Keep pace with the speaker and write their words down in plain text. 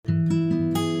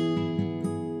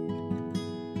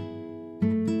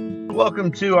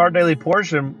Welcome to our daily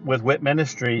portion with WIT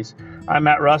Ministries. I'm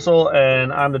Matt Russell,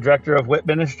 and I'm the director of WIT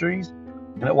Ministries.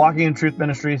 And at Walking in Truth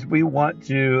Ministries, we want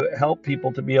to help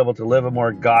people to be able to live a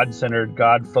more God-centered,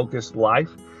 God-focused life,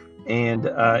 and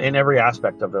in every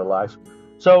aspect of their life.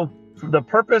 So the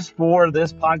purpose for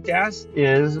this podcast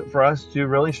is for us to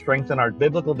really strengthen our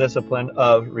biblical discipline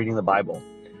of reading the Bible.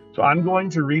 So I'm going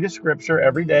to read a scripture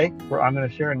every day where I'm going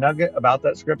to share a nugget about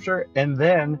that scripture, and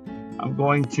then I'm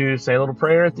going to say a little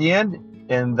prayer at the end,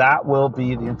 and that will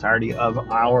be the entirety of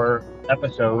our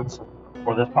episodes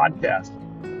for this podcast.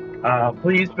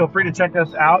 Please feel free to check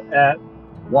us out at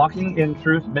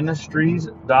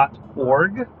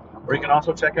walkingintruthministries.org, or you can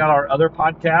also check out our other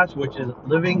podcast, which is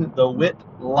Living the WIT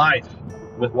Life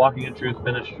with Walking in Truth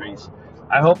Ministries.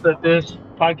 I hope that this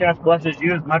podcast blesses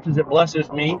you as much as it blesses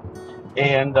me.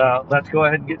 And let's go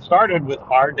ahead and get started with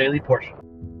our daily portion.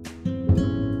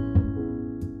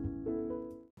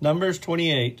 Numbers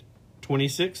 28,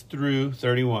 26 through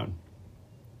 31.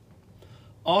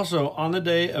 Also, on the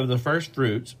day of the first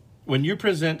fruits, when you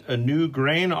present a new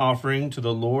grain offering to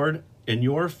the Lord in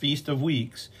your feast of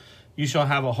weeks, you shall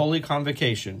have a holy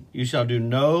convocation. You shall do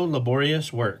no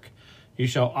laborious work. You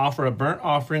shall offer a burnt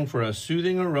offering for a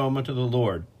soothing aroma to the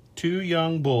Lord. 2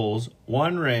 young bulls,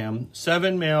 1 ram,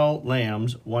 7 male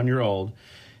lambs, 1 year old,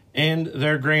 and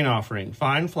their grain offering,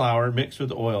 fine flour mixed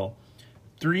with oil,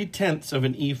 3/10 of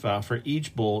an ephah for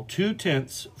each bull,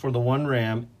 2/10 for the 1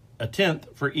 ram,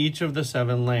 1/10 for each of the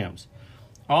 7 lambs.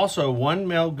 Also 1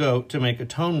 male goat to make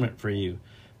atonement for you.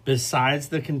 Besides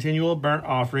the continual burnt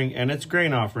offering and its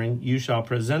grain offering, you shall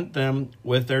present them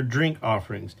with their drink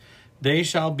offerings. They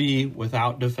shall be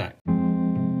without defect.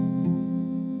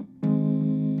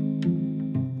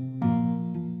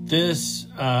 This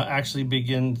this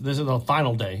is the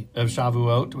final day of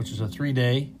Shavuot, which is a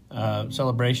 3-day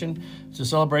celebration. It's a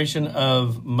celebration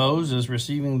of Moses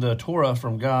receiving the Torah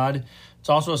from God. It's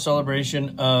also a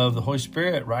celebration of the Holy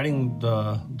Spirit writing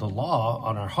the law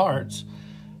on our hearts.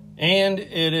 And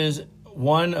it is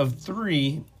one of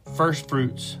 3 first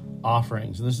fruits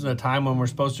offerings. And this is a time when we're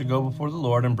supposed to go before the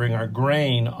Lord and bring our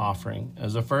grain offering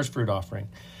as a first fruit offering.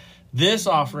 This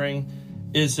offering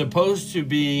is supposed to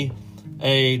be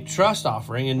a trust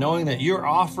offering, and knowing that you're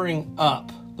offering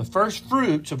up the first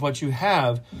fruits of what you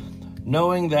have,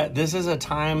 knowing that this is a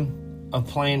time of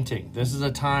planting. This is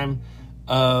a time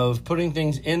of putting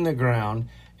things in the ground,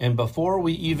 and before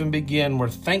we even begin, we're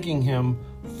thanking Him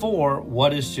for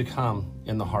what is to come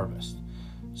in the harvest.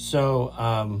 So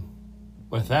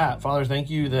with that, Father,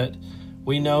 thank you that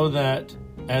we know that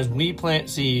as we plant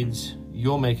seeds,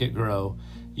 you'll make it grow.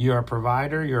 You're a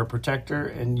provider, you're a protector,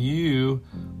 and you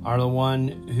are the one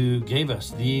who gave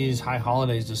us these high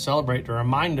holidays to celebrate, to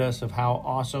remind us of how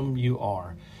awesome you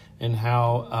are and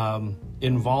how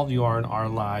involved you are in our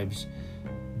lives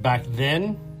back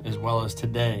then as well as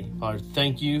today. Father,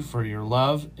 thank you for your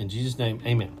love. In Jesus' name,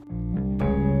 amen.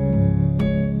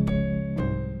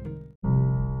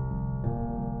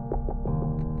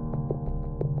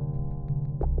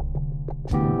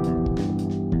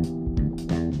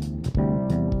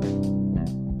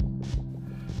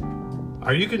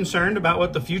 Are you concerned about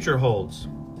what the future holds?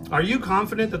 Are you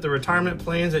confident that the retirement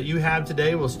plans that you have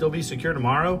today will still be secure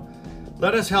tomorrow?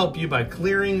 Let us help you by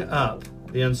clearing up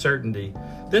the uncertainty.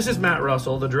 This is Matt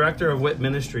Russell, the director of WIT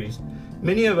Ministries.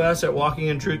 Many of us at Walking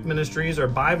in Truth Ministries are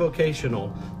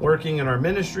bivocational, working in our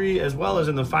ministry as well as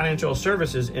in the financial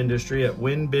services industry at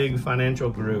Win Big Financial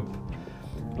Group.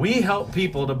 We help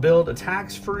people to build a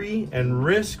tax-free and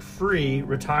risk-free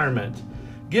retirement.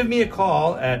 Give me a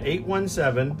call at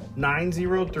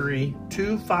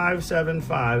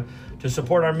 817-903-2575 to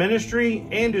support our ministry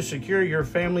and to secure your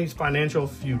family's financial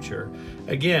future.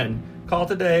 Again, call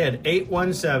today at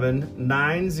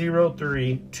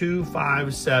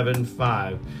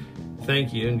 817-903-2575.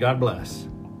 Thank you and God bless.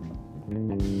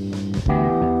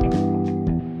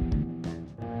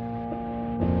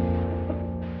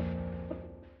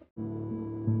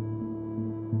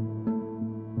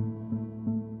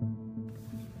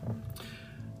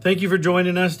 Thank you for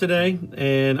joining us today,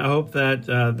 and I hope that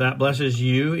that blesses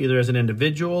you either as an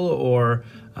individual or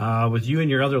with you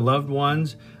and your other loved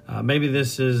ones. Maybe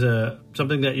this is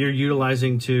something that you're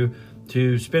utilizing to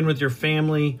spend with your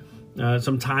family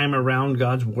some time around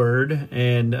God's Word,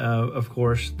 and of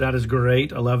course, that is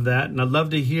great. I love that, and I'd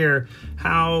love to hear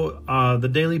how the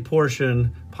Daily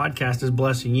Portion podcast is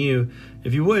blessing you.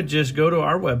 If you would, just go to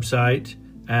our website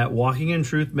at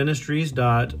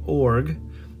walkingintruthministries.org.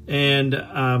 And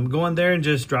go on there and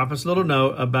just drop us a little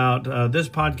note about this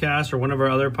podcast or one of our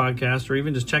other podcasts, or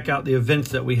even just check out the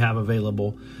events that we have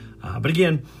available. But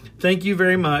again, thank you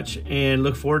very much, and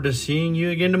look forward to seeing you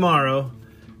again tomorrow.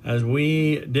 as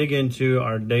we dig into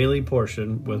our daily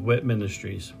portion with WIT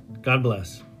Ministries. God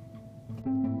bless.